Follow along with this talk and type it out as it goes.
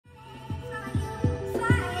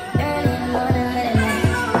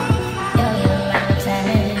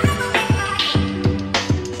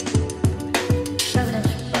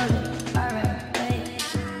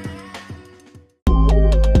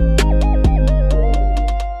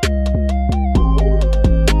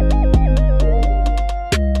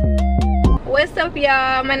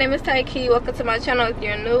y'all? My name is tymfnke. Welcome to my channel. If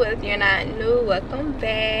you're new, if you're not new, welcome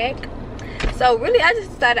back. So really, I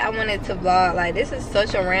just decided I wanted to vlog. Like, this is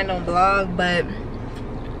such a random vlog, but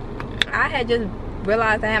I had just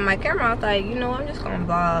realized I had my camera. I was like, you know, I'm just gonna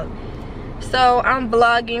vlog. So I'm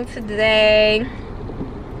vlogging today.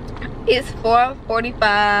 It's 4:45.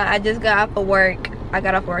 I just got off of work. I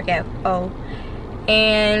got off work at 4,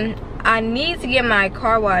 and I need to get my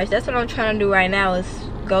car washed. That's what I'm trying to do right now, is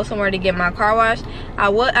go somewhere to get my car washed.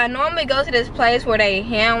 I normally go to this place where they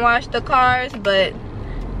hand wash the cars, but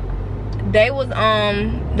they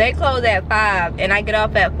close at 5 and I get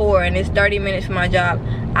off at 4, and it's 30 minutes from my job.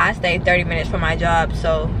 I stay 30 minutes from my job,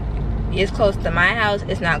 so it's close to my house,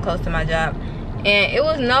 it's not close to my job. And it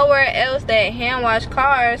was nowhere else that hand wash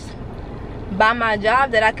cars by my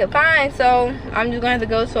job that I could find, so I'm just gonna have to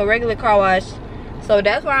go to a regular car wash. So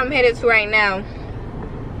that's where I'm headed to right now.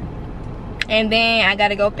 And then I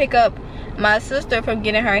gotta go pick up my sister from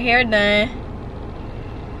getting her hair done.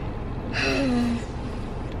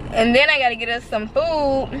 And then I gotta get us some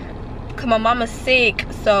food, cause my mama's sick.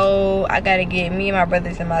 So I gotta get me and my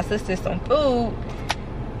brothers and my sister some food.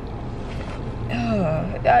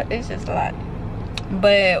 It's just a lot.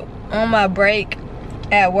 But on my break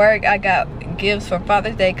at work, I got gifts for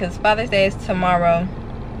Father's Day, cause Father's Day is tomorrow.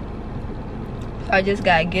 I just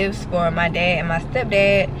got gifts for my dad and my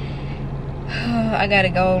stepdad. I gotta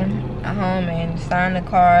go home and sign the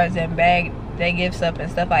cards and bag their gifts up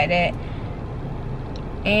and stuff like that.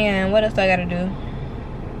 And what else do I gotta do?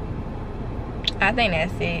 I think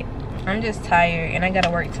that's it. I'm just tired and I gotta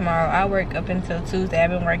work tomorrow. I work up until Tuesday. I've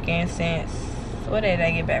been working since, what day did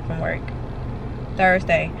I get back from work?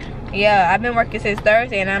 Thursday. Yeah, I've been working since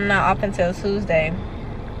Thursday and I'm not off until Tuesday.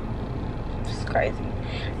 It's crazy.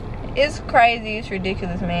 It's crazy. It's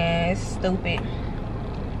ridiculous, man. It's stupid.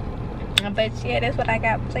 But yeah, that's what I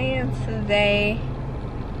got planned today.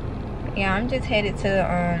 Yeah, I'm just headed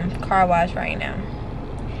to car wash right now.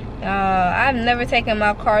 I've never taken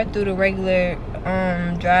my car through the regular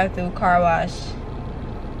drive-through car wash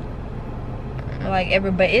like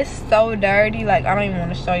ever, but it's so dirty. Like, I don't even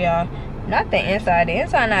want to show y'all. Not the inside. The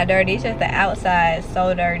inside not dirty. It's just the outside is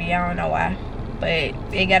so dirty. I don't know why, but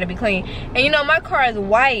it gotta be clean. And you know, my car is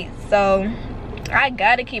white, so I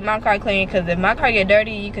gotta keep my car clean, because if my car get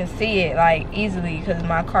dirty, you can see it like easily, because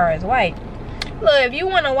my car is white. Look, if you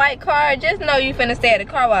want a white car, just know you finna stay at the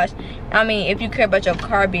car wash. I mean, if you care about your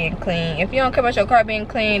car being clean. If you don't care about your car being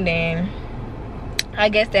clean, then I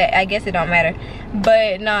guess it don't matter.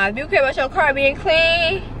 But nah, if you care about your car being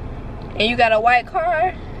clean and you got a white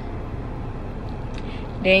car,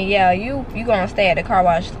 then yeah, you gonna stay at the car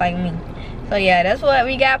wash like me. So yeah, that's what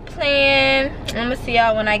we got planned. I'm gonna see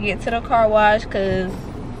y'all when I get to the car wash, cause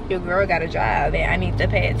your girl gotta drive and I need to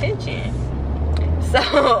pay attention. So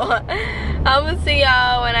I'm gonna see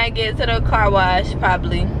y'all when I get to the car wash,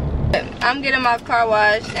 probably. I'm getting my car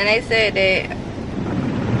washed, and they said that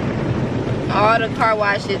all the car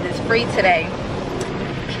washes is free today.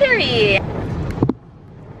 Period.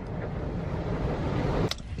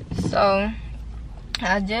 So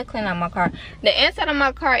I just cleaned out my car. The inside of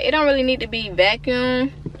my car, it don't really need to be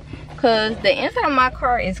vacuumed, cause the inside of my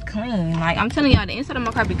car is clean. Like, I'm telling y'all, the inside of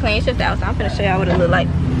my car be clean. It's just the outside. I'm finna show y'all what it look like.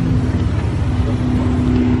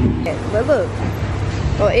 But look,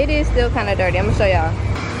 well, it is still kind of dirty. I'm gonna show y'all.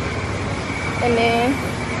 And then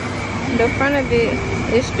the front of it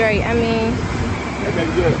is straight. I mean,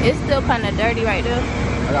 it's still kind of dirty right there.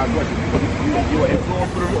 I got a question. You want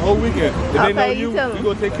influence for the whole weekend. If they know you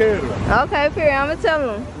gonna take care of them. Okay, period. I'm gonna tell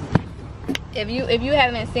them. If you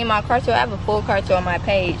haven't seen my car tour, I have a full car tour on my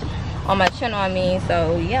page, on my channel. I mean,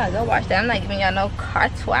 so yeah, go watch that. I'm not giving y'all no car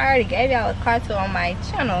tour. I already gave y'all a car tour on my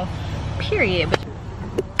channel. Period. But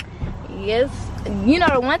yes, you know,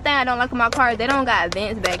 the one thing I don't like with my car is they don't got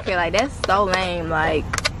vents back here. Like, that's so lame. Like,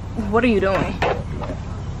 what are you doing?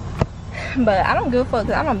 But I don't give a fuck,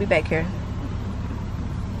 because I don't be back here.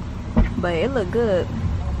 But it look good.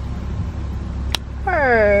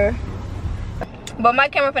 But my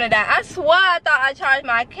camera finna die. I swear I thought I charged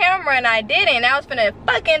my camera and I didn't. Now it's finna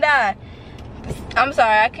fucking die. I'm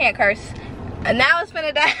sorry, I can't curse. And now it's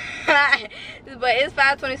finna die. But it's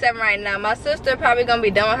 5:27 right now. My sister probably gonna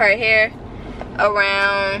be done with her hair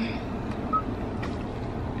around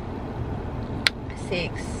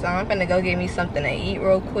 6. So I'm finna go get me something to eat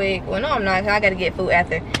real quick. Well, no, I'm not, 'cause I gotta get food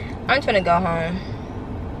after. I'm trying to go home.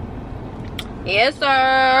 Yes, sir.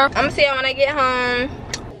 I'm gonna see y'all when I get home.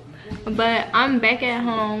 But I'm back at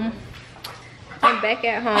home. I'm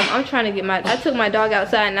trying to get I took my dog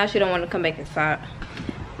outside, and now she don't want to come back inside.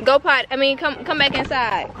 Go pot. I mean, come back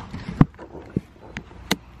inside.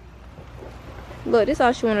 Look, this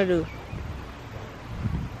all she want to do.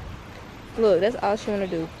 Look, that's all she wanna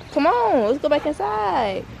do. Come on, let's go back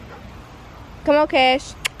inside. Come on,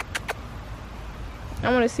 Cash.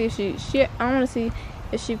 I wanna see if she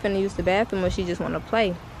finna use the bathroom or she just wanna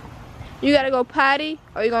play. You gotta go potty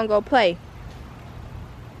or you gonna go play?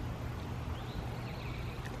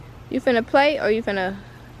 You finna play or you finna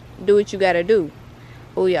do what you gotta do?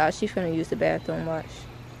 Oh y'all, she finna use the bathroom, watch.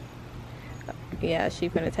 Yeah, she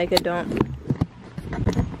finna take a dump.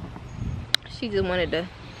 She just wanted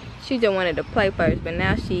to play first, but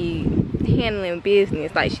now she handling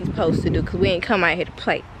business like she's supposed to do, because we ain't come out here to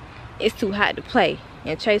play. It's too hot to play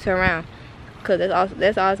and chase her around, because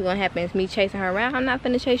that's all that's gonna happen is me chasing her around. I'm not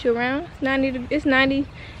finna chase you around. It's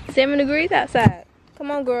 97 degrees outside.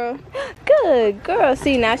 Come on, girl. Good girl.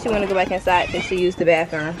 See, now she wanna go back inside because she used the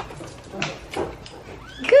bathroom.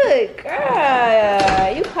 Good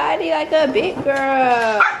girl. You potty like a big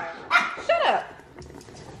girl. Shut up.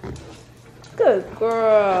 Good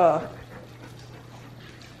girl.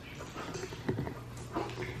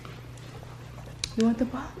 You want the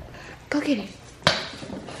ball? Go get it.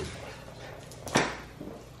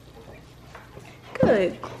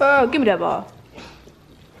 Good girl. Give me that ball.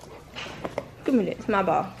 Give me that. It's my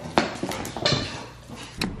ball.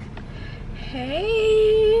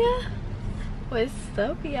 Hey. What's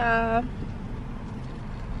up, y'all?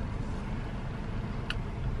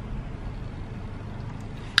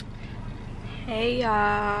 Hey,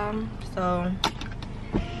 y'all. So,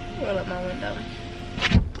 roll up my window.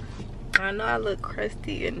 I know I look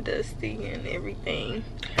crusty and dusty and everything,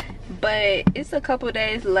 but it's a couple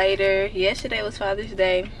days later. Yesterday was Father's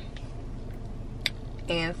Day,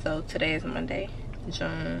 and so today is Monday,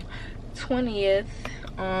 June 20th.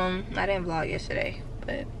 I didn't vlog yesterday,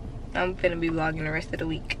 but I'm gonna be vlogging the rest of the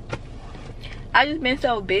week. I just been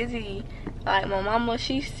so busy. Like, my mama,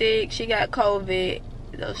 she's sick. She got COVID.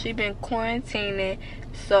 So she been quarantining.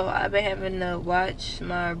 So I've been having to watch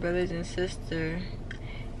my brothers and sister,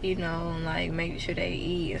 you know, like make sure they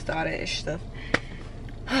eat and all that stuff.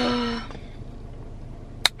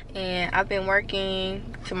 And I've been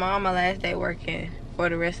working. Tomorrow my last day working for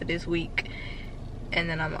the rest of this week. And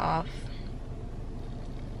then I'm off.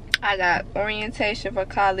 I got orientation for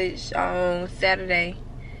college on Saturday.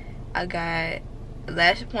 I got a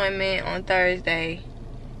lash appointment on Thursday.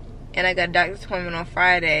 And I got a doctor's appointment on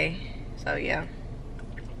Friday. So yeah.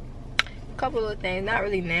 A couple of things. Not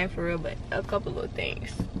really none for real, but a couple of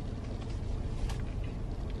things.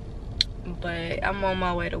 But I'm on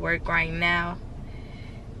my way to work right now.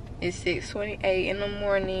 It's 6:28 in the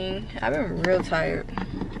morning. I've been real tired.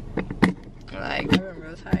 Like, I've been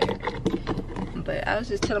real tired. But I was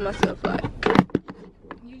just telling myself, like,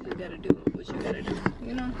 you just gotta do what you gotta do,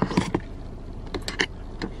 you know?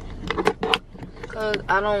 Because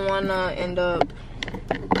I don't want to end up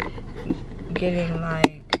getting,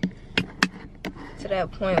 like, to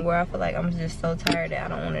that point where I feel like I'm just so tired that I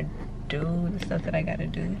don't want to do the stuff that I gotta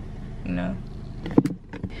do, you know?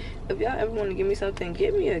 If y'all ever want to give me something,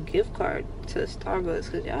 give me a gift card to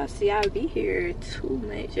Starbucks, because y'all see I be here too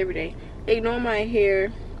much every day. Ignore my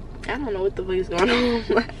hair. I don't know what the fuck is going on.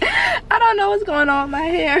 I don't know what's going on with my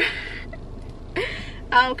hair.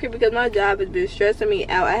 I don't care, because my job has been stressing me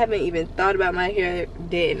out. I haven't even thought about my hair,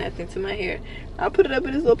 did nothing to my hair. I put it up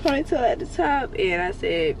in this little ponytail at the top, and I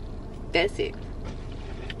said, that's it.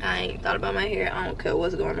 I ain't thought about my hair. I don't care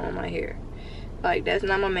what's going on with my hair. Like, that's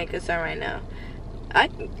not my main concern right now.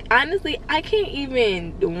 Honestly, I can't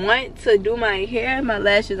even want to do my hair. My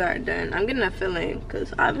lashes aren't done. I'm getting a fill-in,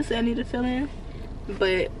 because obviously I need a fill-in.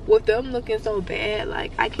 But with them looking so bad,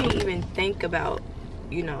 like, I can't even think about,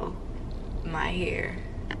 you know, my hair.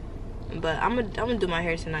 But I'm gonna do my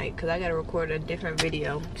hair tonight, because I gotta record a different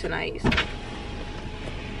video tonight, so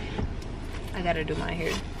I gotta do my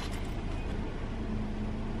hair.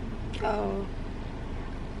 Oh,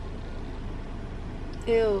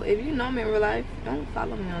 ew. If you know me in real life, don't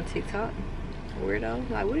follow me on TikTok, weirdo.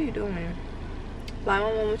 Like, what are you doing? Like,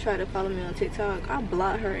 my mama tried to follow me on TikTok. I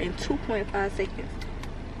blocked her in 2.5 seconds.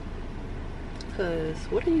 Cause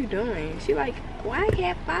what are you doing? She like, why I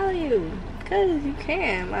can't follow you? Cause you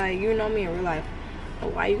can. Like, you know me in real life.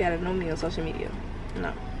 But why you gotta know me on social media?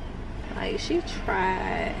 No. Like, she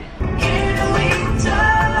tried.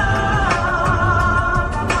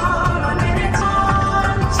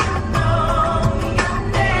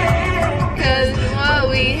 Cause what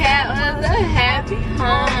we had was a happy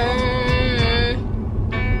home.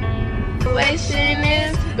 Situation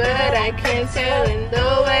is, but I can't tell in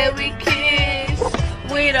the way we kiss.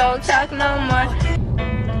 We don't talk no more.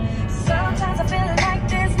 Sometimes I feel like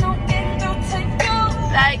there's no end to you.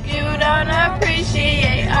 Like you don't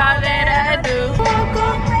appreciate all that I do.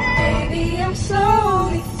 Baby, I'm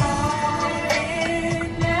slowly falling.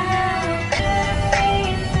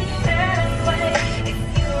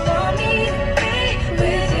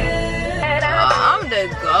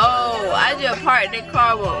 to park the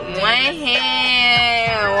car with one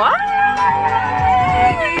hand. What?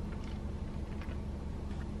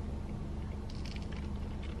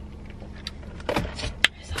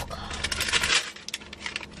 It's so cold.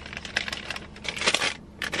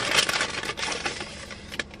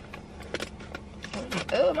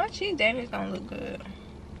 Oh, my cheese damage don't look good.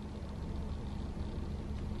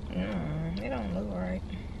 It don't look right.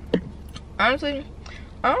 Honestly,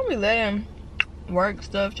 I don't be letting work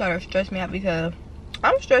stuff try to stress me out because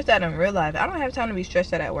I'm stressed out in real life. I don't have time to be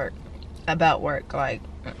stressed out at work about work. Like,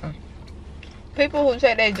 people who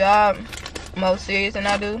take their job more serious than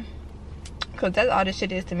I do, because that's all this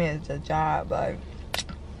shit is to me, is a job. Like,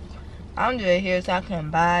 I'm just here so I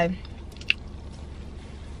can buy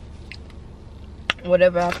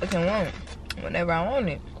whatever I fucking want whenever I want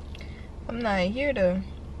it. I'm not here to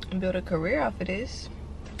build a career off of this.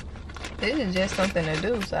 This is just something to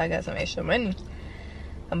do, so I got some extra money.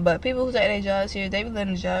 But people who take their jobs here, they be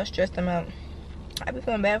letting the job stress them out. I be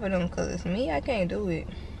feeling bad for them because it's me. I can't do it.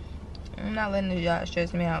 I'm not letting the job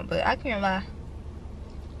stress me out, but I can't lie.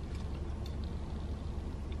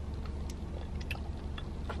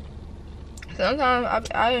 Sometimes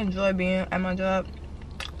I enjoy being at my job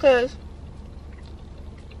because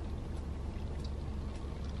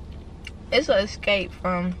it's an escape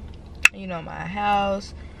from, you know, my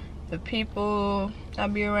house, the people I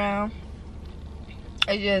be around.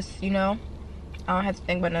 It's just, you know, I don't have to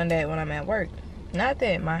think about none of that when I'm at work. Not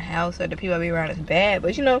that my house or the people I be around is bad,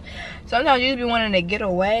 but you know, sometimes you just be wanting to get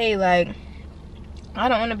away. Like, I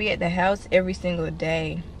don't want to be at the house every single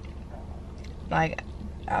day. Like,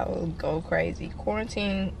 I will go crazy.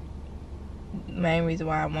 Quarantine, main reason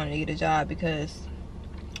why I wanted to get a job, because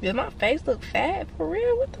does my face look fat for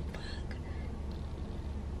real? What the fuck?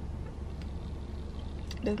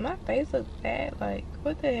 Does my face look fat? Like,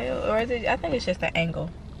 what the hell? Or is it? I think it's just an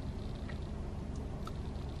angle.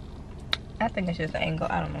 I think it's just an angle.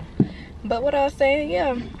 I don't know. But what I was saying,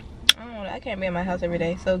 yeah, I don't know. I can't be in my house every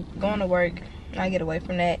day. So going to work, I get away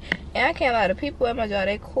from that. And I can't lie, the people at my job,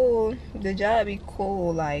 they cool. The job be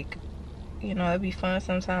cool. Like, you know, it'd be fun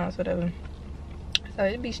sometimes, whatever. So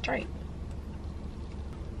it'd be straight.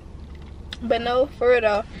 But no, for real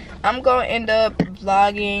though, I'm gonna end up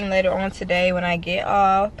vlogging later on today when I get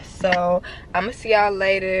off. So I'm gonna see y'all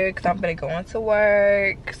later because I'm gonna go into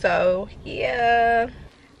work. So yeah.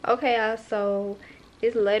 Okay, y'all, so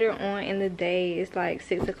it's later on in the day. It's like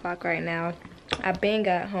 6 o'clock right now. I been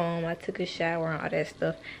got home. I took a shower and all that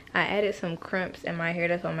stuff. I added some crimps in my hair.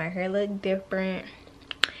 That's why my hair look different.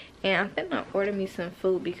 And I'm finna order me some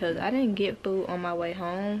food because I didn't get food on my way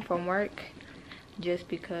home from work, just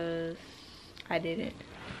because I didn't.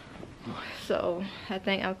 So I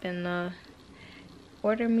think I'm finna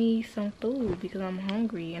order me some food because I'm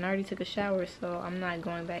hungry and I already took a shower, so I'm not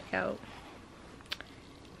going back out.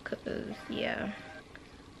 Cause yeah.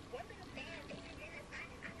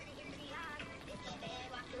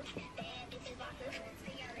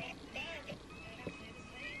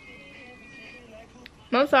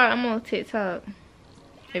 I'm sorry, I'm on TikTok.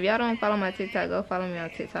 If y'all don't follow my TikTok, go follow me on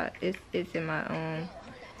TikTok. It's in my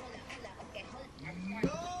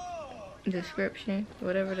description,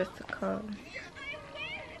 whatever that's called.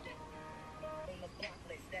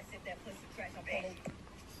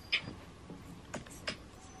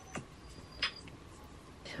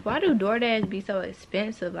 Why do DoorDash be so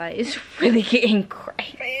expensive? Like, it's really getting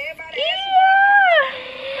crazy. Yeah,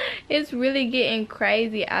 it's really getting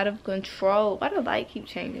crazy, out of control. Why do the light keep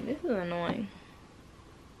changing? This is annoying.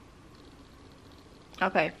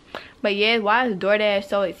 Okay, but yeah, why is DoorDash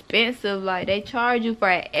so expensive? Like, they charge you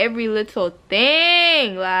for every little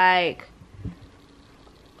thing. Like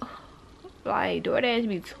DoorDash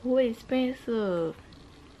be too expensive.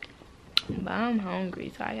 But I'm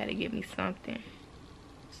hungry, so I gotta get me something.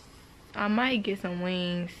 I might get some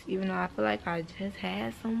wings, even though I feel like I just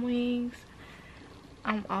had some wings.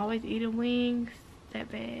 I'm always eating wings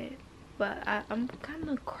that bad, but I'm kind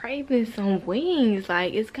of craving some wings.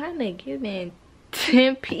 Like, it's kind of giving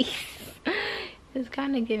 10-piece. It's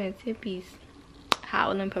kind of giving 10-piece hot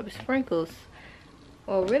with lemon pepper sprinkles.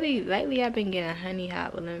 Well, really, lately I've been getting honey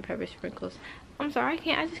hot with lemon pepper sprinkles. I'm sorry,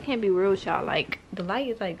 I just can't be real with y'all. Like, the light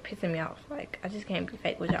is like pissing me off. Like, I just can't be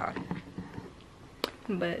fake with y'all.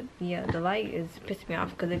 But yeah, the light is pissing me off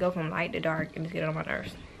because it go from light to dark and it's getting on my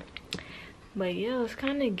nerves. But yeah, it's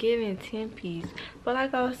kind of giving 10-piece. But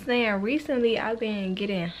like I was saying, recently I've been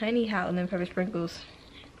getting honey hot lemon pepper sprinkles.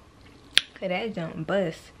 Cause that jump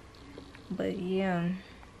bust. But yeah,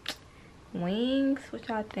 wings, what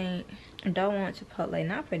y'all think? Don't want Chipotle,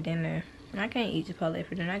 not for dinner. I can't eat Chipotle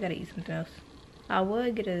for dinner. I gotta eat something else. I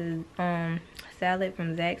would get a salad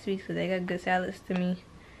from Zaxby's because they got good salads to me.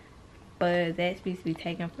 But Zaxby's be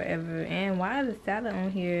taking forever. And why is the salad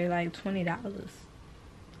on here like $20?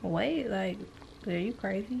 Wait, like, are you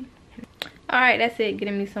crazy? Alright, that's it.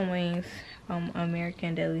 Getting me some wings from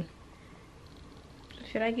American Deli.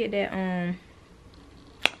 Should I get that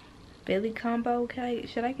Philly combo?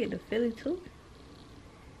 Should I get the Philly too?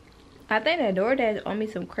 I think that DoorDash owe me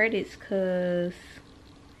some credits because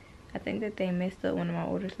I think that they messed up one of my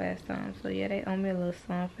orders last time. So yeah, they owe me a little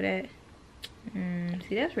something for that.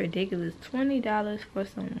 See, that's ridiculous. $20 for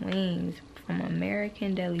some wings from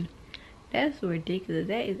American Deli. That's ridiculous.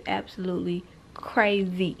 That is absolutely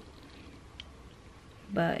crazy.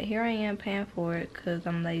 But here I am paying for it because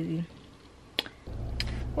I'm lazy.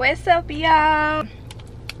 What's up, y'all?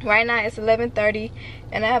 Right now it's 11:30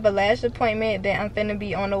 and I have a lash appointment that I'm finna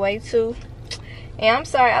be on the way to. And I'm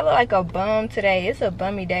sorry, I look like a bum today. It's a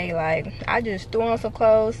bummy day. Like, I just threw on some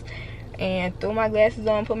clothes and threw my glasses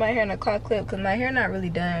on, put my hair in a claw clip because my hair not really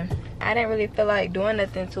done. I didn't really feel like doing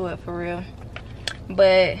nothing to it for real.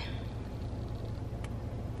 But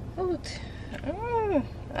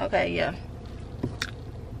okay, yeah.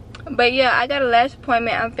 But yeah, I got a lash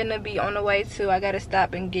appointment I'm finna be on the way to. I gotta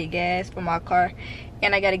stop and get gas for my car.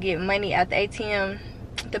 And I gotta get money at the ATM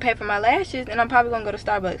to pay for my lashes. And I'm probably gonna go to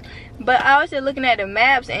Starbucks. But I was just looking at the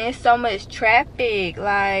maps and it's so much traffic.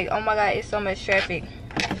 Like, oh my god, it's so much traffic.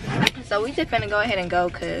 So we just finna go ahead and go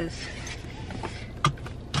because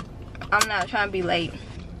I'm not trying to be late.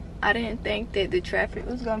 I didn't think that the traffic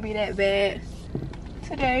was gonna be that bad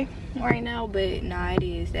today, right now. But nah, it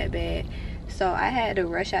is that bad. So I had to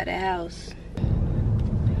rush out the house.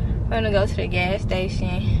 I'm gonna go to the gas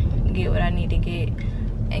station, get what I need to get,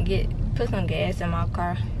 and put some gas in my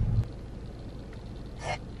car.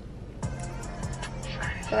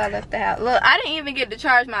 So I left the house. Look, I didn't even get to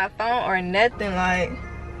charge my phone or nothing. Like,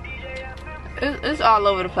 it's all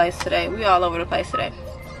over the place today. We all over the place today.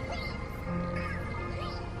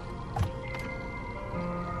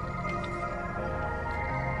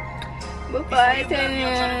 Before I tell you,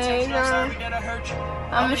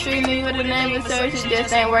 I'ma stream me with the name of search, it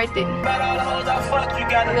just ain't worth it.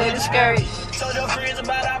 A little discouraged.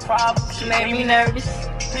 She made me nervous.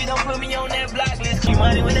 Please don't put me on that blacklist. Keep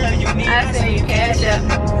money whenever you need. I send you cash up.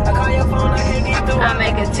 I call your phone, I can't get through. I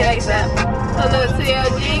make a text up. A little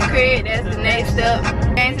TLG crib, that's the next step.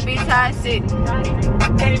 Ain't to be toxic.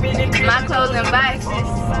 My clothes and vices.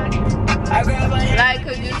 Like,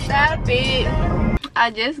 could you stop it? I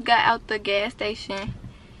just got out the gas station.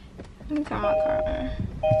 Let me turn my car on.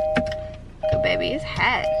 Cause baby, it's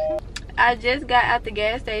hot. I just got out the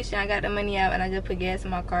gas station. I got the money out and I just put gas in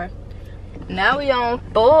my car. Now we on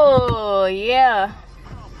full, yeah.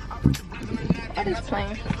 I just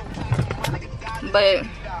playing. But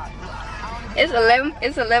it's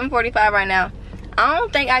 11:45 right now. I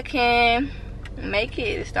don't think I can make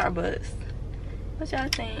it to Starbucks. What y'all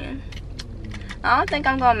saying? I don't think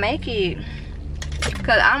I'm gonna make it.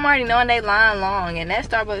 Cause I'm already knowing they line long and that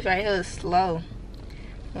Starbucks right here is slow.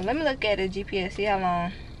 Well, let me look at the GPS, see how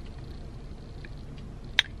long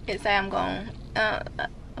it say I'm going.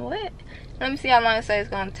 What? Let me see how long it says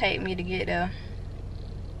it's gonna take me to get there.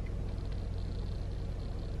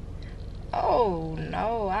 Oh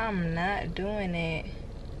no, I'm not doing it.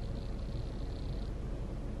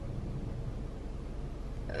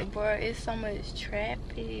 Bro, it's so much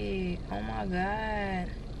traffic. Oh my god.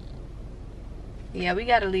 Yeah, we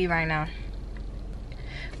gotta leave right now.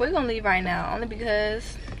 We're gonna leave right now only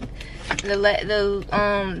because the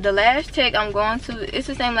lash tech I'm going to, it's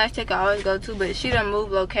the same lash tech I always go to, but she done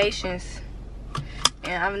moved locations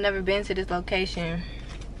and I've never been to this location.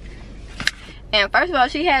 And first of all,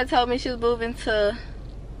 she had told me she was moving to,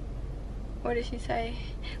 what did she say?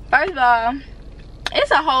 First of all,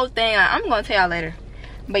 it's a whole thing. I'm gonna tell y'all later.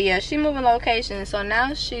 But yeah, she moving locations, so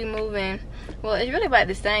now she moving. Well, it's really about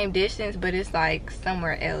the same distance, but it's like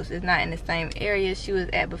somewhere else. It's not in the same area she was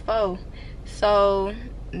at before. So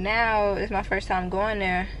now it's my first time going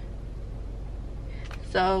there.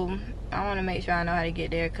 So I want to make sure I know how to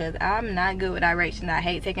get there because I'm not good with directions. I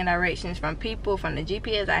hate taking directions from people, from the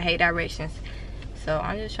GPS. I hate directions. So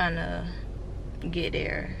I'm just trying to get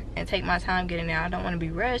there and take my time getting there. I don't want to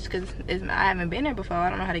be rushed because I haven't been there before.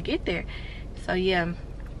 I don't know how to get there. So yeah,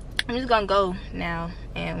 I'm just gonna go now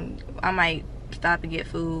and I might stop and get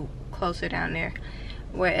food closer down there,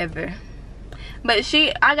 wherever. But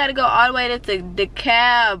I gotta go all the way to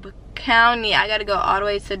DeKalb County. I gotta go all the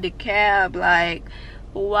way to DeKalb. Like,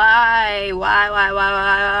 why?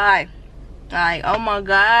 Like, oh my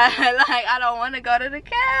god. Like, I don't want to go to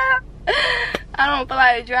DeKalb. I don't feel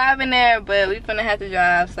like driving there, but we finna have to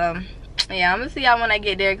drive. So yeah, I'm gonna see y'all when I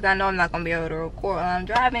get there, because I know I'm not gonna be able to record while I'm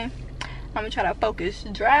driving. I'm gonna try to focus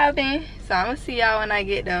driving, so I'm gonna see y'all when I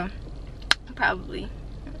get there. Probably,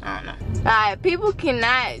 I don't know. Alright, people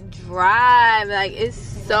cannot drive, like it's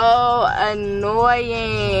so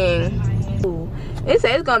annoying. Ooh, it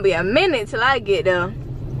says it's gonna be a minute till I get there,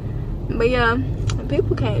 but yeah,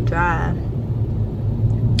 people can't drive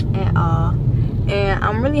at all, and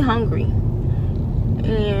I'm really hungry,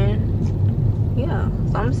 and yeah,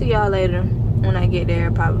 so I'm gonna see y'all later when I get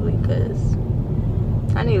there, probably, because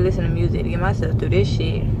I need to listen to music to get myself through this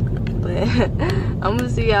shit. But I'm gonna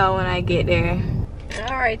see y'all when I get there.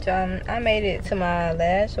 Alright, y'all, I made it to my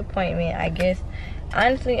lash appointment, I guess.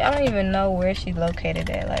 Honestly, I don't even know where she's located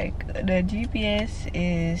at. Like, the GPS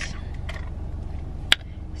is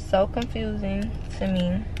so confusing to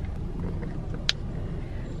me.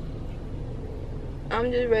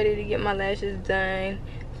 I'm just ready to get my lashes done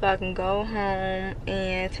so I can go home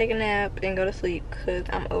and take a nap and go to sleep, because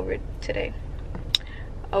I'm over it today.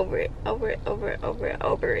 Over it.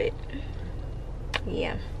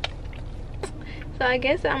 Yeah. So I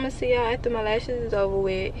guess I'm gonna see y'all after my lashes is over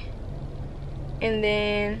with. And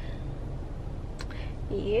then,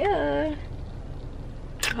 yeah.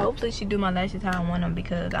 Hopefully she do my lashes how I want them,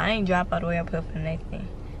 because I ain't drop all the way up here for the next thing.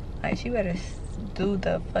 Like, she better do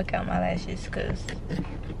the fuck out my lashes, because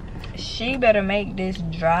she better make this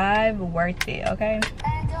drive worth it, okay?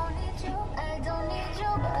 I don't need you, but I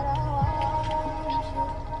want you.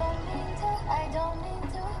 I don't mean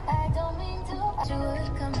to. You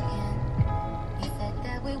would come again. You said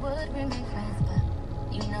that we would remain friends, but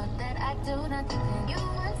you know that I do not think you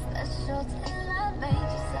were special till I made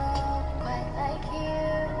you so. Quite like you,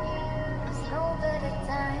 there's no better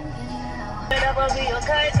time than now.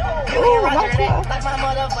 Ooh,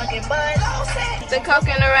 the coke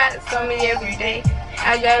and the rats on me every day.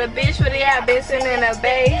 I got a bitch for the app, been sitting in a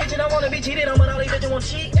bay. You don't wanna be cheated on, but all these bitches want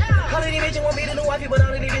cheat. All these bitches want me to do wifey, but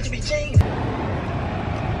all these bitches be cheating.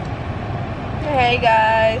 Hey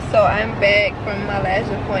guys, so I'm back from my lash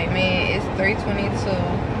appointment. It's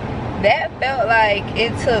 3:22. That felt like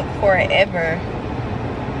it took forever.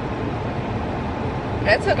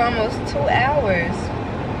 That took almost 2 hours.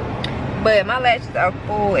 But my lashes are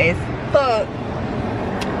full as fuck,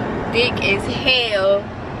 thick as hell.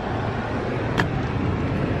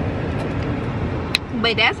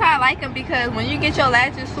 But that's how I like them, because when you get your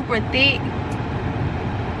lashes super thick,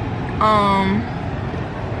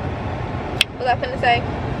 what was I finna say?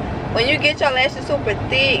 When you get your lashes super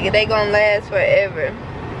thick, they gonna last forever.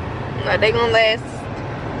 Like, they gonna last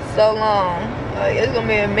so long. Like, it's gonna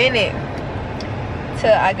be a minute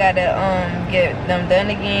till I gotta get them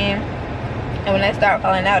done again. And when they start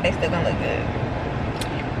falling out, they still gonna look good.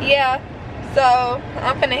 Yeah, so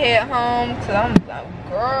I'm finna head home, cause I'm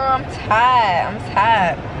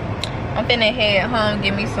tired. I'm finna head home,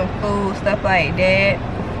 get me some food, stuff like that.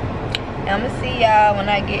 And I'm gonna see y'all when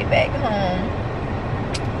I get back home,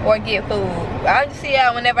 or get food. I'll just see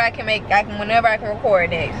y'all whenever I can whenever I can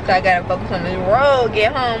record next, cause I gotta focus on this road,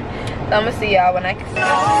 get home. So I'm gonna see y'all when I can see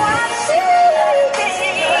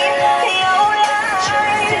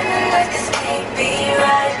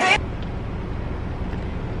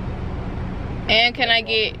And can I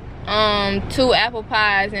get 2 apple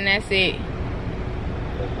pies, and that's it?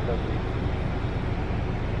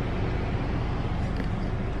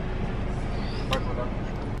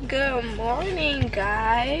 Good morning,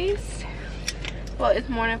 guys. Well, it's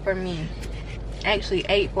morning for me. Actually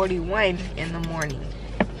 8:41 in the morning.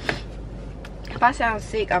 If I sound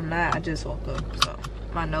sick, I'm not. I just woke up, so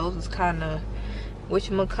my nose is kind of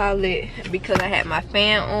whatchamacallit, because I had my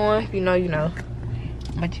fan on. If you know, you know.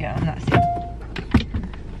 But yeah, I'm not sick.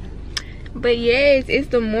 But yes, it's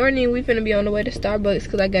the morning. We finna be on the way to Starbucks,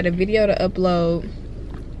 because I got a video to upload.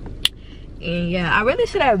 And yeah, I really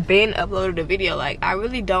should have been uploaded a video. Like, I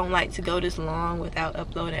really don't like to go this long without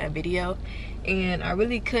uploading a video, and I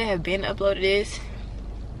really could have been uploaded this,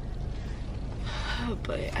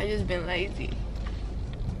 but I just been lazy.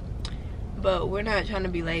 But we're not trying to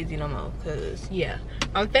be lazy no more, because yeah,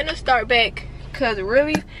 I'm finna start back. Because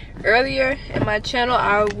really, earlier in my channel,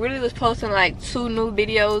 I really was posting like 2 new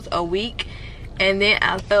videos a week, and then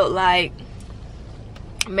I felt like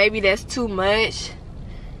maybe that's too much.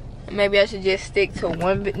 Maybe I should just stick to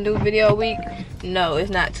 1 new video a week. No, it's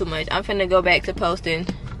not too much. I'm finna go back to posting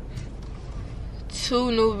 2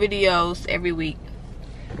 new videos every week.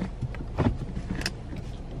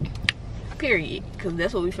 Period. Because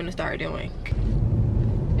that's what we finna start doing.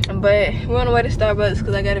 But we're on the way to Starbucks,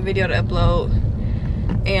 because I got a video to upload.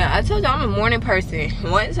 And I told y'all I'm a morning person.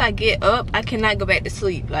 Once I get up, I cannot go back to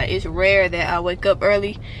sleep. Like, it's rare that I wake up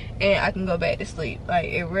early and I can go back to sleep. Like,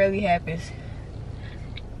 it rarely happens.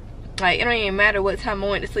 Like, it don't even matter what time I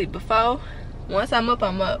went to sleep before. Once I'm up,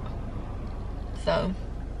 I'm up. So,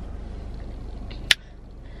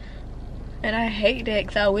 and I hate that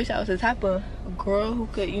because I wish I was the type of girl who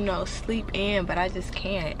could, you know, sleep in, but I just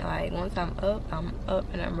can't. Like, once I'm up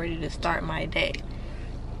and I'm ready to start my day.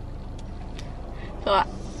 So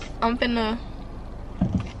I'm finna,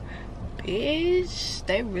 bitch,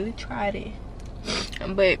 they really tried it.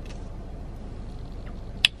 But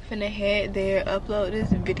finna head there, upload this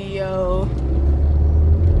video.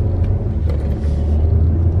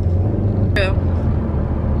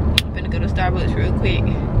 Finna go to Starbucks real quick.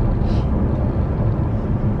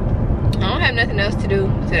 I don't have nothing else to do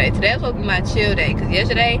today. Today was supposed to be my chill day, because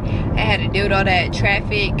yesterday I had to deal with all that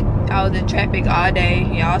traffic. I was in traffic all day.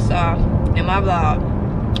 Y'all saw in my vlog.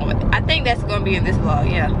 I think that's gonna be in this vlog,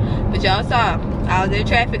 yeah. But y'all saw I was in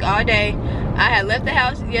traffic all day. I had left the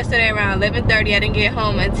house yesterday around 11:30. I didn't get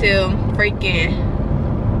home until freaking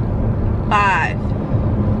 5.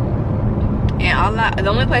 And the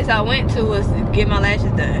only place I went to was to get my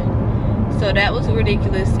lashes done. So that was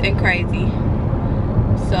ridiculous and crazy.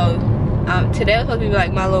 So today was supposed to be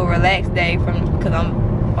like my little relaxed day because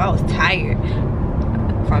I was tired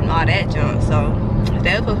from all that junk. So that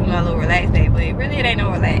was supposed to be my little relaxed day, but really it ain't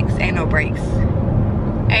no relax, ain't no breaks.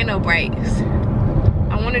 Ain't no breaks.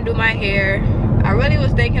 I want to do my hair. I really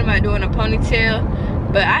was thinking about doing a ponytail,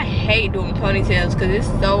 but I hate doing ponytails because it's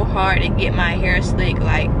so hard to get my hair slick.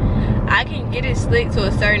 Like, I can get it slick to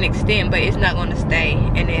a certain extent, but it's not going to stay.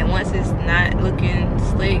 And then once it's not looking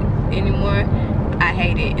slick anymore, I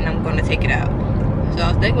hate it and I'm going to take it out. So I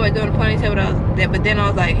was thinking about doing a ponytail, but then I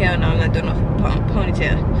was like, hell no, I'm not doing a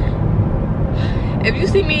ponytail. If you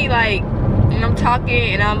see me, like, when I'm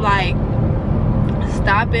talking and I'm like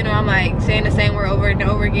stopping, or I'm like saying the same word over and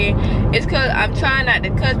over again, it's because I'm trying not to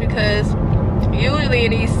cuss, because usually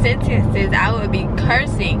in these sentences I would be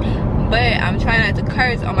cursing, but I'm trying not to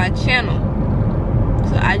curse on my channel.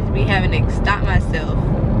 So I just be having to stop myself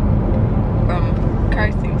from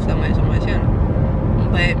cursing so much on my channel.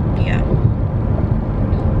 But yeah.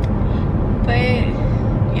 But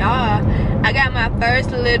y'all, I got my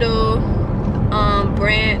first little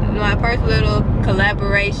my first little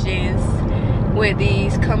collaborations with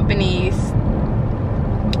these companies.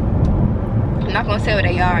 I'm not gonna say what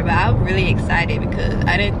they are, but I'm really excited because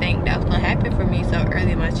I didn't think that was gonna happen for me so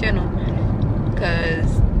early in my channel,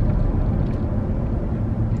 because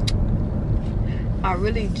I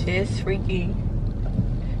really just freaking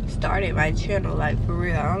started my channel. Like, for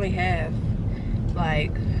real, I only have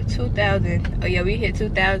like 2,000. Oh yeah, we hit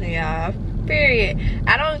 2,000, y'all. Period.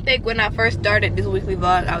 I don't think when I first started this weekly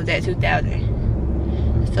vlog I was at 2,000.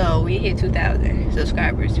 So we hit 2,000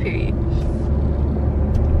 subscribers, period.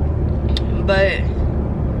 But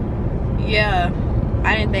yeah,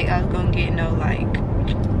 I didn't think I was gonna get no like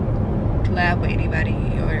collab with anybody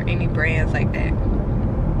or any brands like that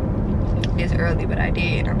this early, but I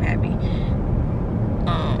did. I'm happy.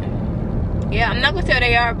 Yeah, I'm not gonna say what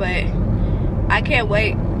they are, but I can't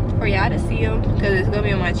wait for y'all to see them, because it's gonna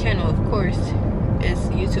be on my channel. Of course, it's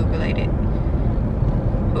YouTube related.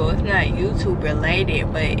 Well, it's not YouTube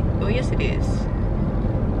related, but well, yes it is.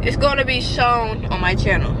 It's gonna be shown on my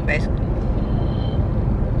channel, basically.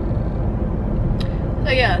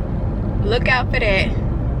 So yeah, look out for that.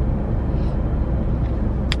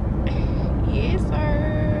 Yes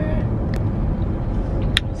sir.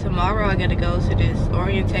 Tomorrow I gotta go to this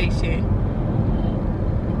orientation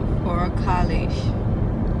for college,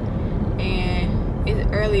 and it's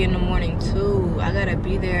early in the morning too. I gotta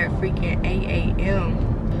be there at freaking 8 a.m.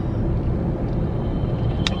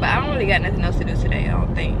 But I don't really got nothing else to do today, I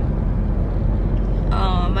don't think.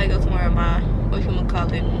 I might go somewhere with my,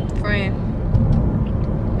 whatchamacallit, friend.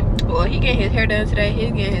 Well, he getting his hair done today.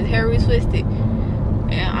 He's getting his hair retwisted,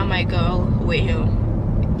 and I might go with him.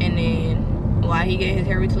 And then while he getting his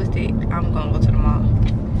hair retwisted, I'm gonna go to the mall.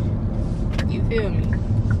 You feel me?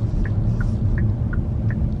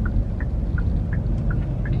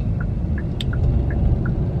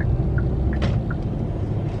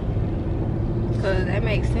 Cause that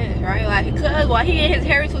makes sense, right? Like, because while he getting his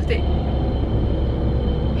hair retwisted,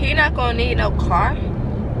 he not gonna need no car.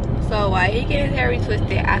 So while he get his hair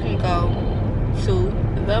retwisted, I can go to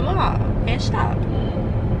the mall and shop.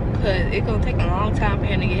 Cause it's gonna take a long time for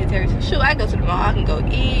him to get his hair retwisted. Shoot, I go to the mall, I can go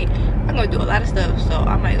eat, I'm gonna do a lot of stuff. So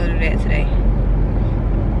I might go do that today.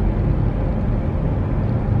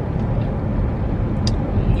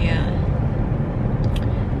 Yeah.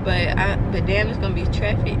 But damn, it's gonna be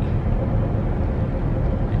traffic.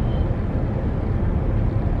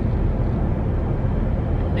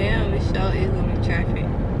 Damn, it sure is gonna be traffic.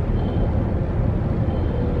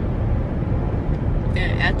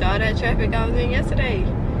 And after all that traffic I was in yesterday.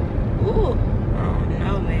 Ooh, oh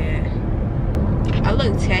no, man. I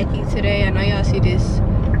look tacky today. I know y'all see this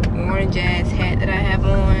orange ass hat that I have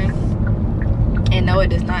on. And no, it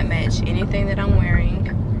does not match anything that I'm wearing.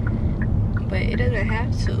 But it doesn't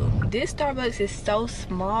have to. This Starbucks is so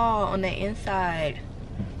small on the inside.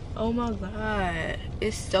 Oh my god.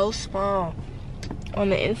 It's so small on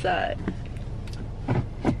the inside.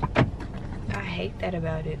 I hate that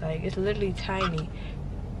about it. Like, it's literally tiny.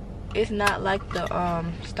 It's not like the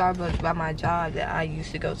Starbucks by my job that I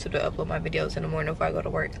used to go to upload my videos in the morning before I go to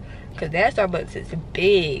work. Because that Starbucks is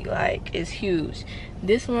big. Like, it's huge.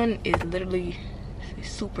 This one is literally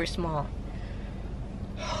super small.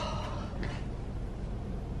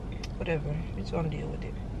 Whatever, we just gonna deal with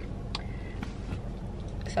it.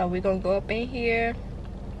 So we're gonna go up in here,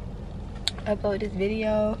 upload this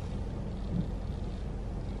video,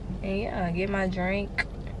 and yeah, get my drink,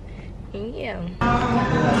 and yeah.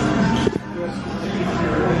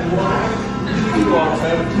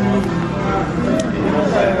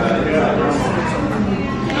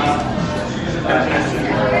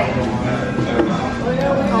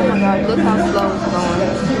 Oh my god, look how slow it's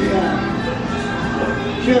going.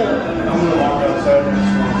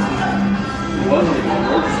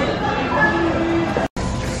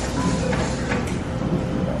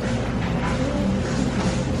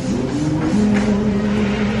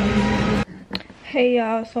 Hey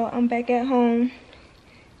y'all, so I'm back at home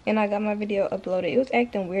and I got my video uploaded. It was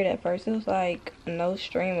acting weird at first. It was like no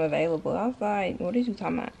stream available. I was like, what are you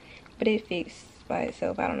talking about? But it fixed by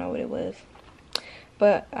itself. I don't know what it was.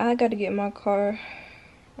 But I got to get my car.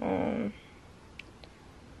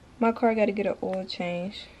 My car got to get an oil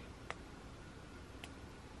change.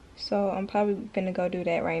 So I'm probably gonna go do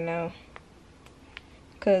that right now.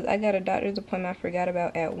 Cause I got a doctor's appointment I forgot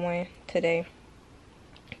about at 1 today.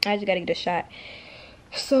 I just got to get a shot.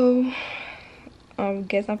 So I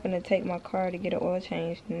guess I'm gonna take my car to get an oil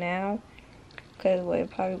change now. Cause well,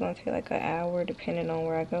 it's probably gonna take like an hour depending on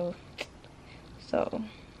where I go. So,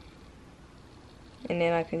 and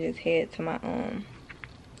then I can just head to my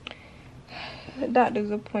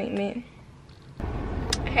doctor's appointment.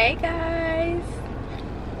 Hey guys.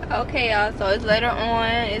 Okay y'all, so it's later on.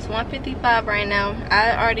 It's 1:55 right now.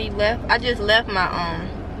 I just left my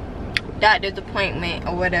doctor's appointment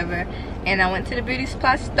or whatever, and I went to the beauty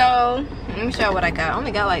supply store. Let me show you what I got. I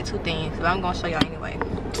only got like 2 things, but I'm gonna show y'all anyway.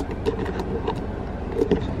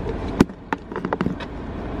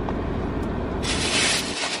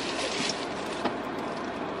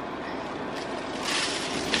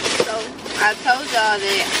 I told y'all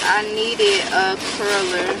that I needed a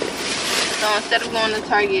curler. So instead of going to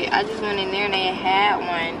Target, I just went in there and they had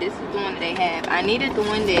one. This is the one that they have. I needed the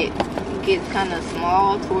one that gets kind of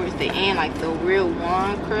small towards the end, like the real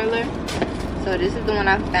wand curler. So this is the one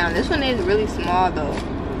I found. This one is really small though.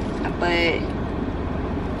 But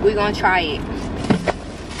we're gonna try it.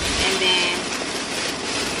 And then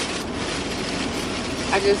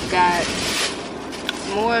I just got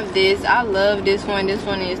more of this. I love this one. This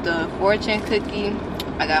one is the fortune cookie.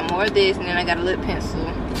 I got more of this, and then I got a lip pencil,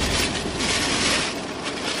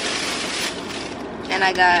 and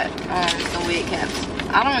I got some wig caps.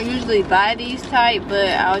 I don't usually buy these type, but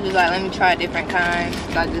I was just like, let me try different kinds.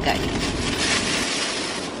 So I just got these.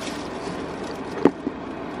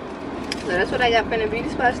 So that's what I got from the beauty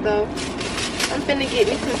spot store. I'm finna get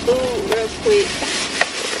me some food real quick.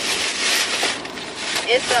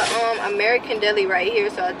 It's a American Deli right here,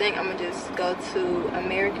 so I think I'm gonna just go to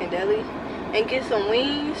American Deli and get some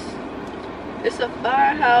wings. It's a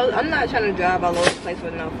firehouse. I'm not trying to drive all over the place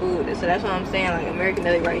with no food, so that's what I'm saying. Like American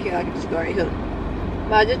Deli right here, I can just go right here.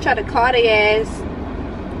 But I just tried to call the ass,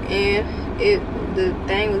 and the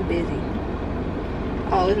thing was busy.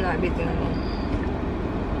 Oh, it's not busy no more.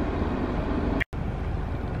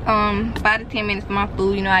 5 to 10 minutes for my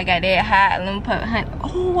food. You know, I got that hot lemon pepper honey.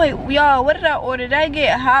 Oh wait, y'all, what did I order? Did I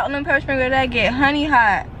get hot lemon pepper sprinkles? Did I get honey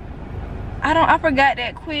hot? I forgot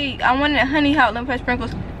that quick. I wanted honey hot lemon pepper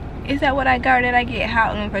sprinkles. Is that what I got, or did I get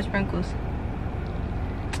hot lemon pepper sprinkles?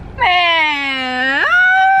 Man,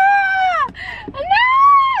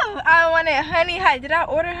 no! I wanted honey hot. Did I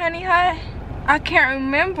order honey hot? I can't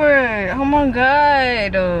remember. Oh my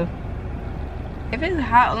god. If it's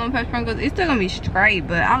hot lemon pepper sprinkles, it's still gonna be straight,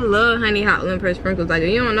 but I love honey hot lemon pepper sprinkles. Like, if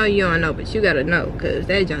you don't know, you don't know, but you gotta know, because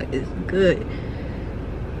that junk is good.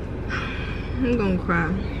 I'm gonna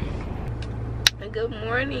cry. Good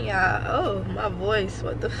morning, y'all. Oh, my voice,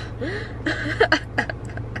 what the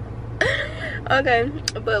okay,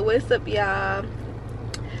 but what's up, y'all?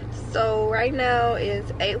 So right now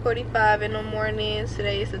it's 8:45 in the morning.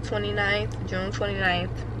 Today is the 29th, June 29th,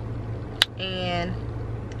 and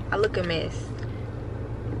I look a mess.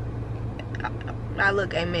 I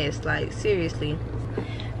look a mess, like seriously.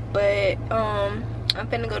 But I'm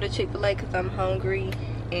finna go to Chick-fil-A because I'm hungry.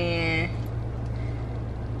 And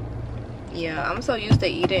yeah, I'm so used to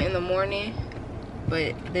eating in the morning,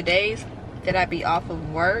 but the days that I be off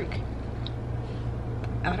of work,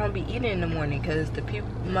 I don't be eating in the morning because the people,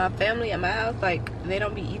 my family at my house, like, they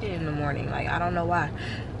don't be eating in the morning. Like, I don't know why.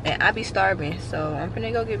 And I be starving, so I'm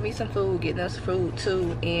finna go get me some food, get us food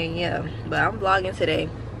too. And yeah, but I'm vlogging today.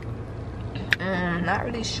 Not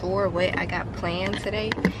really sure what I got planned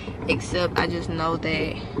today, except I just know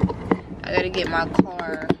that I gotta get my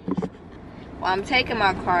car. Well, I'm taking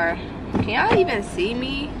my car. Can y'all even see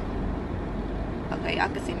me? Okay, y'all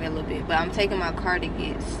can see me a little bit, but I'm taking my car to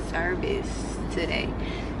get service today.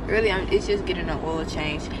 Really, it's just getting an oil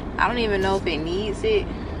change. I don't even know if it needs it,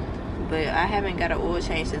 but I haven't got an oil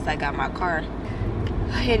change since I got my car.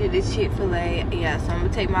 I headed to Chick-fil-A. Yeah, so I'm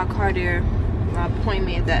gonna take my car there. My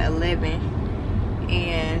appointment is at 11,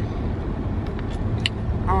 and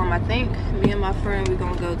I think me and my friend, we're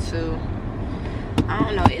gonna go to, I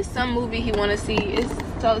don't know, it's some movie he wanna see. It's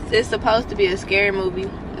supposed to be a scary movie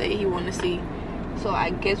that he wanna see. So I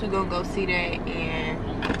guess we're gonna go see that,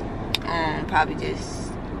 and probably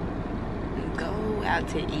just go out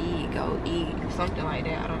to eat, go eat, something like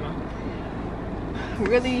that. I don't know.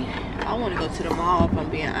 Really, I wanna go to the mall, if I'm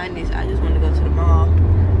being honest. I just wanna go to the mall.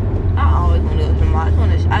 I always want to go to the mall.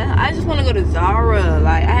 I just want to go to Zara.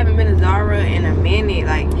 Like, I haven't been to Zara in a minute.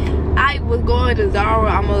 Like, I was going to Zara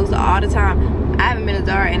almost all the time. I haven't been to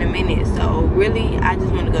Zara in a minute. So, really, I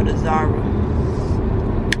just want to go to Zara.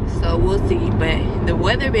 So, we'll see. But the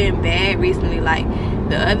weather been bad recently. Like,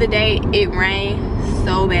 the other day, it rained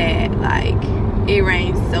so bad. Like, it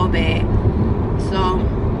rained so bad. So,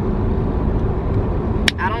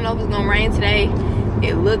 I don't know if it's going to rain today.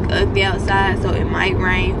 It look ugly outside, so it might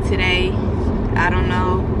rain today. I don't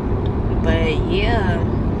know, but yeah,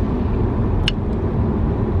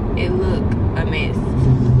 it look a mess.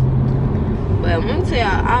 But I'm gonna tell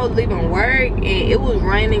y'all, I was leaving work and it was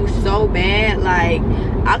raining so bad. Like,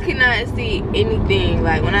 I could not see anything.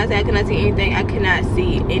 Like, when I say I could not see anything, I could not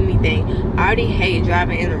see anything. I already hate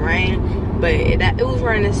driving in the rain, but it was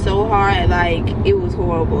raining so hard, like, it was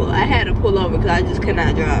horrible. I had to pull over because I just could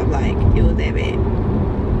not drive. Like, it was that bad.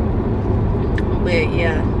 But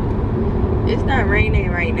yeah, it's not raining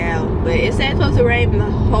right now, but it said it's supposed to rain the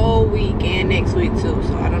whole week and next week too,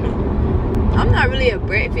 so I don't know. I'm not really a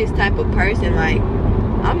breakfast type of person. Like,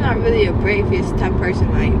 I'm not really a breakfast type of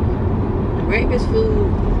person. Like, breakfast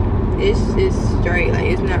food, it's straight. Like,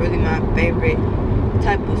 it's not really my favorite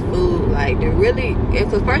type of food. Like,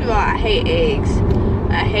 because first of all, I hate eggs.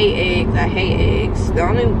 I hate eggs. The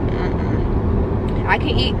only I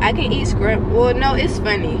can eat scrambled. Well, no, it's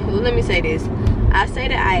funny. Well, let me say this. I say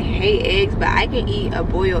that I hate eggs, but I can eat a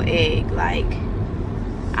boiled egg. Like,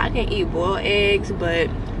 I can eat boiled eggs, but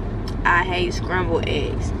I hate scrambled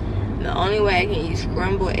eggs. The only way I can eat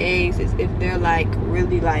scrambled eggs is if they're like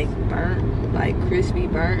really like burnt, like crispy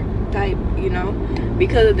burnt type, you know,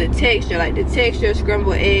 because of the texture. Like, the texture of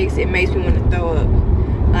scrambled eggs, it makes me want to throw up.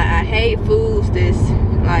 Like, I hate foods that's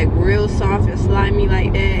like real soft and slimy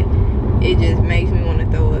like that. It just makes me want to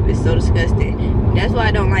throw up. It's so disgusting. That's why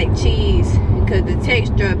I don't like cheese, because the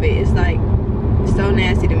texture of it is like so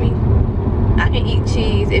nasty to me. I can eat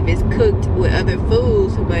cheese if it's cooked with other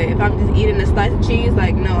foods, but if I'm just eating a slice of cheese,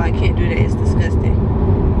 like, no, I can't do that. It's disgusting.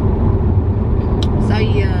 So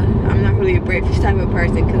yeah, I'm not really a breakfast type of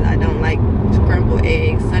person because I don't like scrambled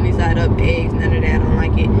eggs, sunny side up eggs, none of that. I don't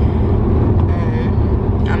like it.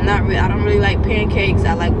 I don't really like pancakes.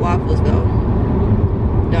 I like waffles though.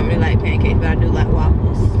 Don't really like pancakes, but I do like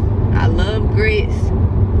waffles. I love grits,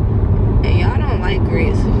 and y'all don't like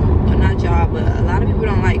grits. Well, not y'all, but a lot of people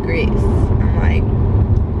don't like grits. I'm like,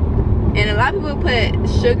 and a lot of people put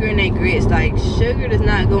sugar in their grits. Like, sugar does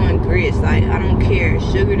not go in grits. Like, I don't care.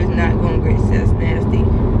 Sugar does not go in grits. That's nasty.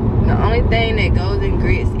 The only thing that goes in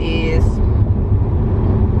grits is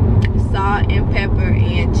salt and pepper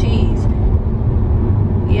and cheese.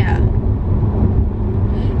 Yeah.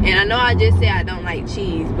 And I know I just said I don't like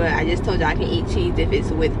cheese, but I just told you I can eat cheese if it's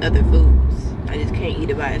with other foods. I just can't eat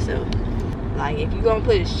it by itself. Like, if you're gonna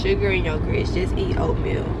put sugar in your grits, just eat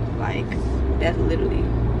oatmeal. Like, that's literally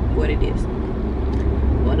what it is.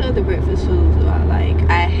 What other breakfast foods do I like?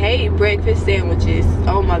 I hate breakfast sandwiches.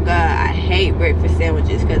 Oh my god, I hate breakfast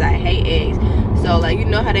sandwiches because I hate eggs. So, like, you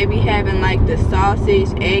know how they be having like the sausage,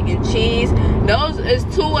 egg, and cheese? Those is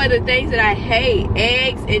two of the things that I hate.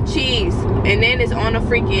 Eggs and cheese. And then it's on a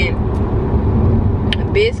freaking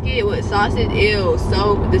biscuit with sausage. Ew,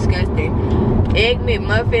 so disgusting. Egg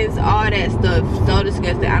McMuffins, all that stuff, so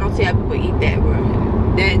disgusting. I don't see how people eat that,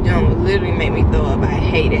 bro. That junk literally make me throw up. I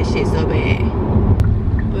hate that shit so bad.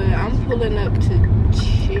 But I'm pulling up to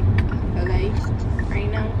Chick-fil-A right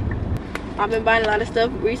now. I've been buying a lot of stuff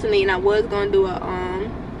recently, and I was gonna do a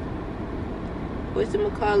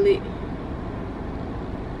whatchamacallit,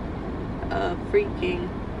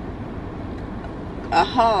 a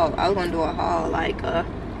haul. I was gonna do a haul, like a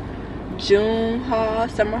June haul,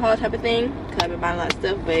 summer haul type of thing, because I've been buying a lot of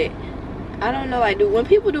stuff. But I don't know, like, when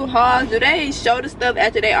people do hauls, do they show the stuff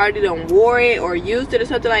after they already done wore it or used it or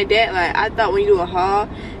something like that? Like, I thought when you do a haul,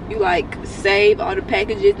 you like save all the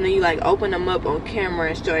packages and then you like open them up on camera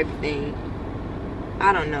and show everything.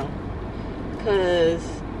 I don't know, because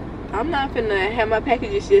I'm not finna have my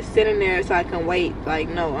packages just sitting there so I can wait. Like,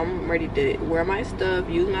 no, I'm ready to wear my stuff,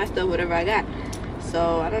 use my stuff, whatever I got.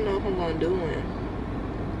 So I don't know if I'm gonna do one.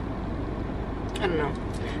 I don't know,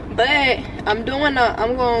 but I'm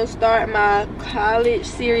gonna start my college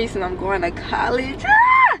series, and I'm going to college.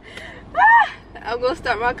 I'm gonna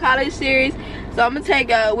start my college series, so I'm gonna take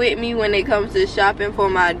y'all with me when it comes to shopping for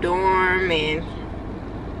my dorm and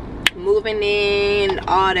moving in,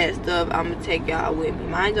 all that stuff. I'm gonna take y'all with me.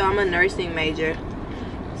 Mind you, I'm a nursing major,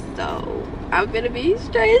 so I'm gonna be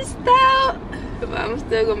stressed out, but I'm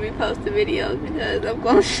still gonna be posting videos because I'm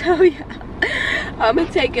gonna show y'all. I'm gonna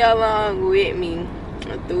take y'all along with me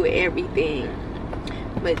through everything.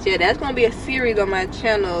 But yeah, that's gonna be a series on my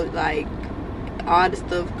channel, like all the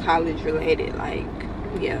stuff college related. Like,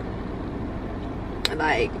 yeah,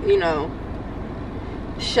 like, you know,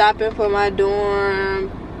 shopping for my dorm,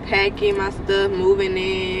 packing my stuff, moving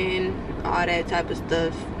in, all that type of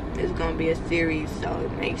stuff. It's gonna be a series, so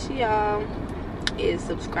make sure y'all is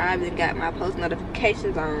subscribed and got my post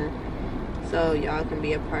notifications on, so y'all can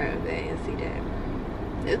be a part of that and see that.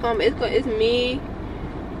 It's me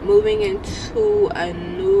moving into a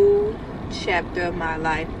new chapter of my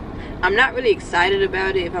life. I'm not really excited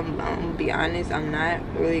about it, if I'm gonna be honest. I'm not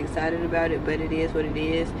really excited about it, but it is what it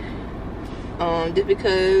is. Just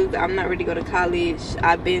because I'm not ready to go to college.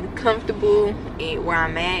 I've been comfortable in where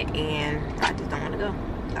I'm at, and I just don't want to go.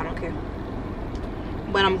 I don't care,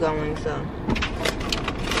 but I'm going. So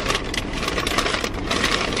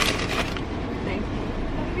thanks.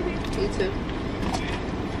 You too.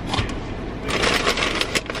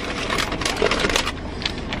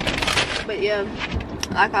 But yeah,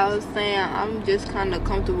 like I was saying, I'm just kind of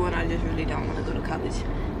comfortable, and I just really don't want to go to college,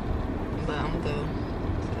 but I'm gonna go.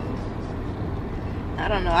 I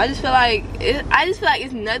don't know. I just feel like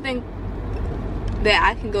it's nothing that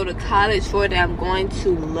I can go to college for that I'm going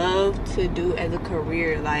to love to do as a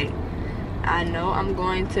career. Like, I know I'm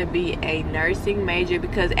going to be a nursing major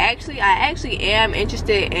because I actually am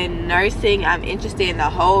interested in nursing. I'm interested in the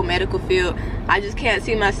whole medical field. I just can't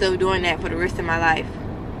see myself doing that for the rest of my life.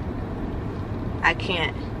 I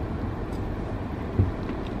can't.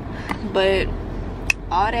 But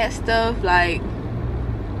all that stuff, like,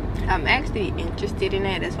 I'm actually interested in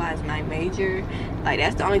that. That's why it's my major. Like,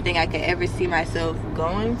 that's the only thing I could ever see myself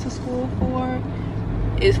going to school for,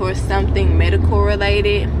 is for something medical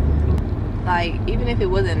related. Like, even if it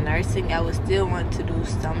wasn't nursing, I would still want to do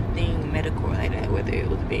something medical related, whether it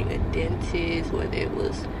was being a dentist, whether it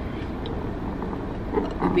was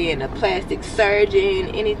being a plastic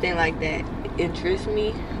surgeon, anything like that interests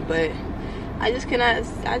me. But I just cannot,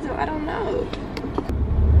 I don't know.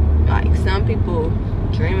 Like, some people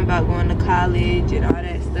dream about going to college and all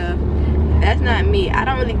that stuff. That's not me. I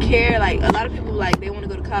don't really care. Like, a lot of people, like, they want to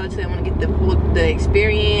go to college, so they want to get the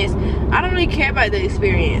experience. I don't really care about the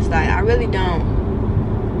experience. Like, I really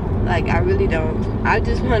don't. Like, I really don't. I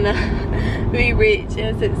just want to be rich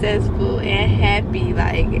and successful and happy.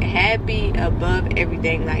 Like, happy above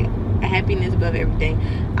everything. Like, happiness above everything.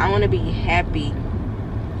 I want to be happy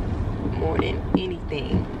more than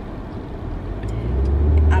anything.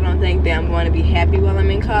 I don't think that I'm going to be happy while I'm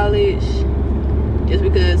in college, just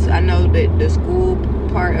because I know that the school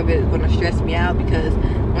part of it is going to stress me out. Because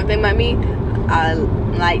one thing about me, I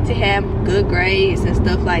like to have good grades and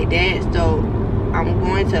stuff like that, so I'm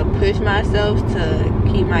going to push myself to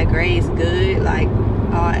keep my grades good, like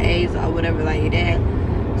all A's or whatever like that.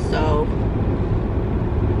 So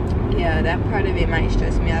yeah, that part of it might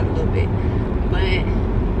stress me out a little bit, but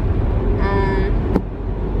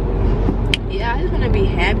yeah, I just want to be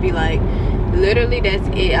happy. Like, literally, that's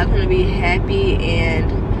it. I just want to be happy,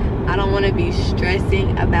 and I don't want to be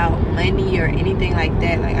stressing about money or anything like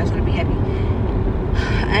that. Like, I just want to be happy,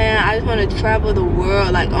 and I just want to travel the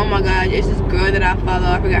world. Like, oh my god, there's this girl that I follow.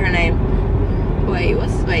 I forgot her name. Wait,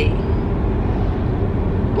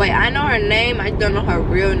 I know her name, I don't know her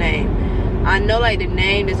real name. I know like the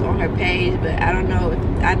name that's on her page, but I don't know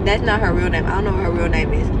that's not her real name. I don't know what her real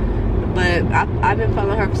name is, but I've been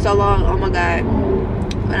following her for so long. Oh my god,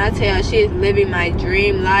 when I tell you, she is living my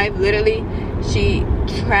dream life. Literally, she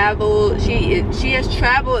has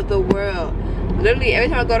traveled the world. Literally every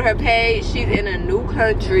time I go to her page, she's in a new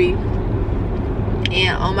country,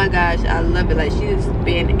 and oh my gosh, I love it. Like, she's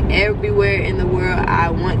been everywhere in the world I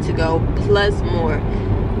want to go, plus more.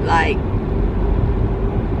 Like,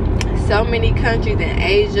 so many countries in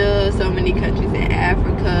Asia, so many countries in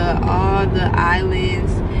Africa, all the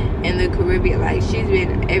islands in the Caribbean. Like, she's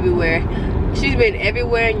been everywhere. She's been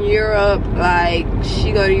everywhere in Europe. Like,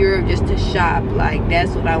 she go to Europe just to shop. Like,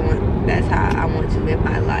 that's what I want. That's how I want to live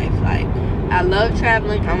my life. Like, I love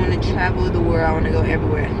traveling. I want to travel the world. I want to go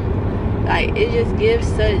everywhere. Like, it just gives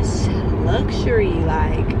such luxury.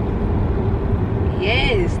 Like,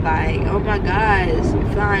 yes, like, oh my gosh,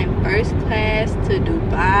 flying first class to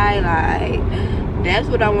Dubai. Like, that's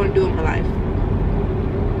what I want to do in my life.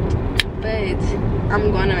 But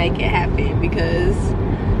I'm gonna make it happen, because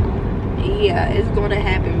yeah, it's gonna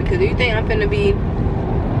happen. Because you think I'm gonna be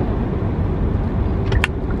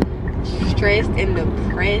stressed and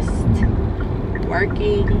depressed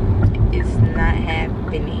working? It's not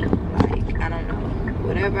happening. Like, I don't know,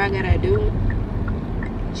 whatever I gotta do,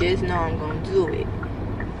 just know I'm gonna do it.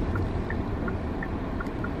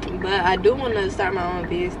 But I do want to start my own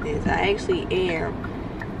business. I actually am.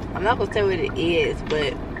 I'm not gonna say what it is,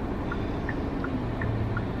 but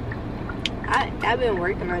I've been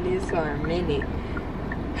working on this for a minute.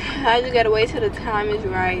 I just gotta wait till the time is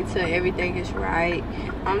right, till everything is right.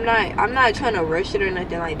 I'm not trying to rush it or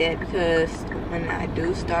nothing like that, because when I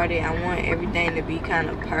do start it, I want everything to be kind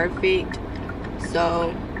of perfect.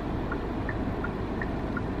 So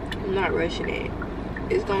I'm not rushing it.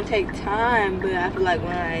 It's gonna take time, but I feel like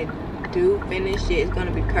when I do finish it, it's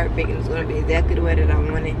gonna be perfect, and it's gonna be exactly the way that I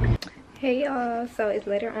want it. Hey y'all, so it's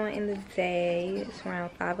later on in the day. It's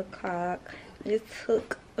around 5 o'clock. I just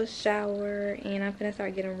took a shower and I'm gonna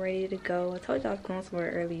start getting ready to go. I told y'all I was going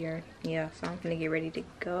somewhere earlier. Yeah, so I'm gonna get ready to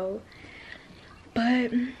go.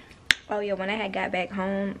 But oh yeah, when I had got back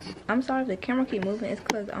home, I'm sorry if the camera keep moving. It's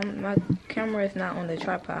because my camera is not on the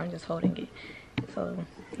tripod. I'm just holding it. So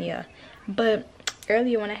yeah, but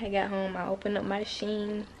earlier when I had got home, I opened up my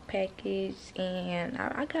Shein package, and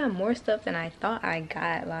I got more stuff than I thought I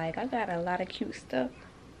got. Like, I got a lot of cute stuff.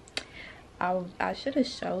 I should have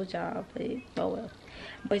showed y'all, but oh well.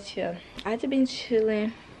 But yeah, I just been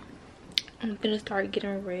chilling. I'm gonna start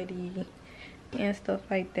getting ready and stuff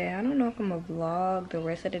like that. I don't know if I'm gonna vlog the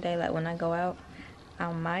rest of the day, like when I go out.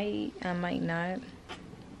 I might not.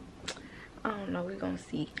 I don't know, we're gonna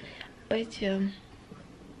see. But yeah,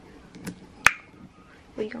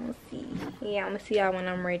 we gonna see. Yeah, I'm gonna see y'all when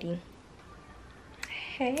I'm ready.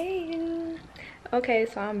 Hey, okay,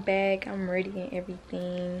 so I'm back. I'm ready and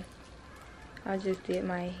everything. I just did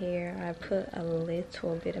my hair. I put a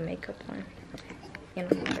little bit of makeup on,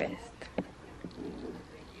 and I'm dressed.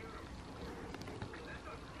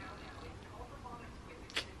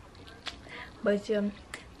 But yeah,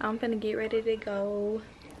 I'm gonna get ready to go,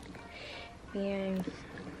 and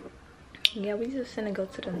yeah, we just gonna go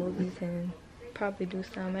to the movies and probably do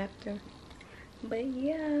some after. But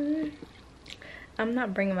yeah, I'm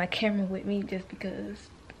not bringing my camera with me just because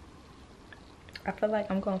I feel like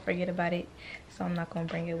I'm gonna forget about it, so I'm not gonna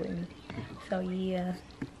bring it with me. So yeah,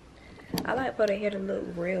 I like for the hair to look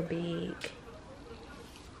real big.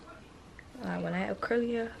 When I have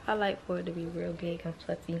curly hair, I like for it to be real big and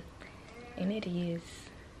fluffy, and it is.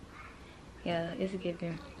 Yeah, it's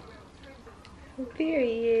giving.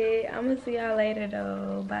 Period. I'm gonna see y'all later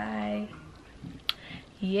though. Bye.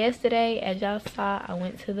 Yesterday, as y'all saw, I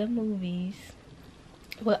went to the movies.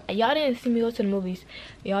 Well, y'all didn't see me go to the movies.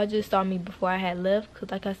 Y'all just saw me before I had left,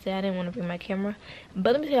 because like I said, I didn't want to bring my camera.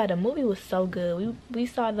 But let me tell y'all, the movie was so good. We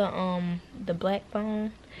saw the Black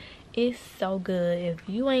Phone. It's so good. If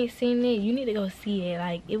you ain't seen it, you need to go see it.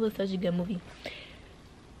 Like, it was such a good movie.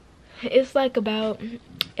 It's like about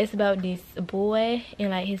this boy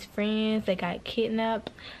and like his friends that got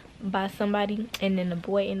kidnapped by somebody, and then the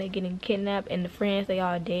boy ended up getting kidnapped, and the friends, they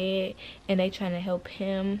all dead, and they trying to help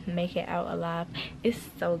him make it out alive. It's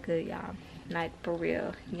so good, y'all. Like, for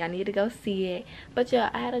real, y'all need to go see it. But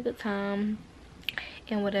yeah, I had a good time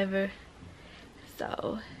and whatever.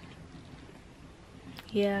 So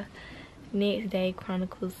yeah, next day,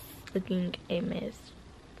 Chronicles looking a mess.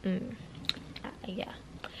 Yeah,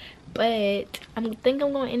 but I think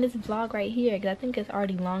I'm gonna end this vlog right here, because I think it's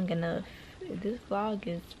already long enough. This vlog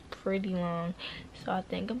is pretty long, so I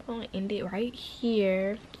think I'm gonna end it right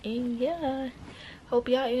here. And yeah, hope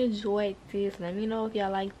y'all enjoyed this. Let me know if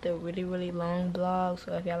y'all like the really long vlogs,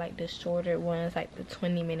 or if y'all like the shorter ones, like the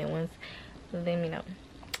 20-minute ones. Let me know.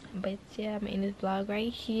 But yeah, I'm in this vlog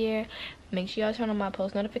right here. Make sure y'all turn on my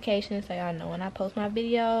post notifications so y'all know when I post my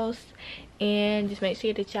videos, and just make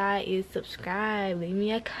sure that y'all is subscribed. Leave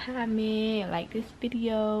me a comment, like this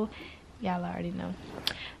video. Y'all already know.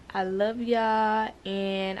 I love y'all,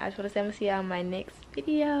 and I just want to say I'm gonna see y'all in my next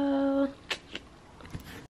video.